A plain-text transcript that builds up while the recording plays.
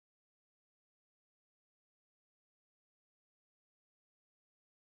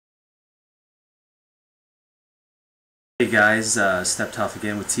Hey guys, stepTOF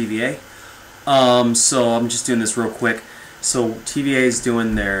again with TVA. So I'm just doing this real quick. So TVA is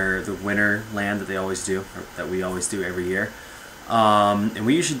doing the winter land that they always do, or that we always do every year. And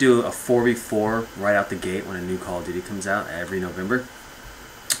we usually do a 4v4 right out the gate when a new Call of Duty comes out every November.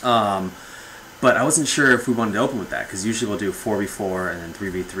 But I wasn't sure if we wanted to open with that, because usually we'll do 4v4 and then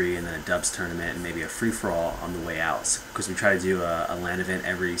 3v3 and then a dubs tournament and maybe a free-for-all on the way out, because we try to do a LAN event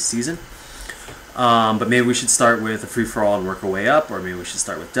every season. But maybe we should start with a free-for-all and work our way up, or maybe we should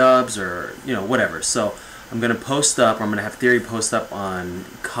start with dubs, or whatever. So I'm going to post up, or I'm going to have Theory post up on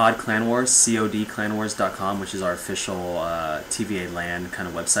CODclanwars, CODclanwars.com, which is our official TVA LAN kind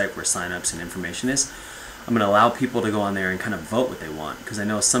of website where signups and information is. I'm going to allow people to go on there and kind of vote what they want, because I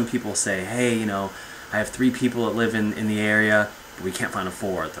know some people say, hey, I have 3 people that live in the area, but we can't find a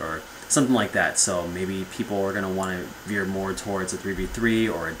 4th, or something like that. So maybe people are going to want to veer more towards a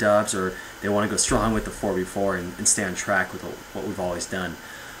 3v3 or a dubs, or they want to go strong with the 4v4 and stay on track with what we've always done.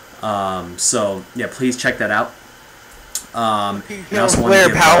 So yeah, please check that out. And I also want to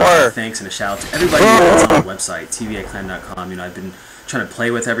give thanks and a shout out to everybody that's on the website, TvaClan.com. I've been trying to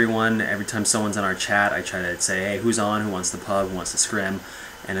play with everyone. Every time someone's on our chat, I try to say, hey, who's on, who wants to pub, who wants to scrim,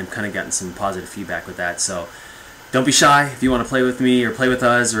 and I'm kind of gotten some positive feedback with that. So don't be shy if you want to play with me or play with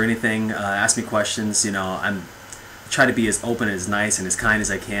us or anything. Ask me questions. I'm try to be as open, as nice, and as kind as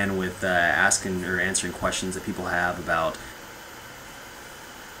I can with asking or answering questions that people have about.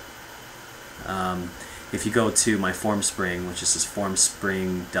 If you go to my Formspring, which is just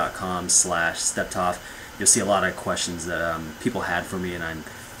formspring.com/stepTOF, you'll see a lot of questions that people had for me, and I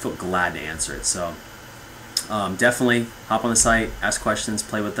feel glad to answer it. So definitely hop on the site, ask questions,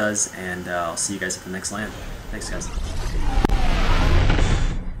 play with us, and I'll see you guys at the next LAN. Thanks, guys.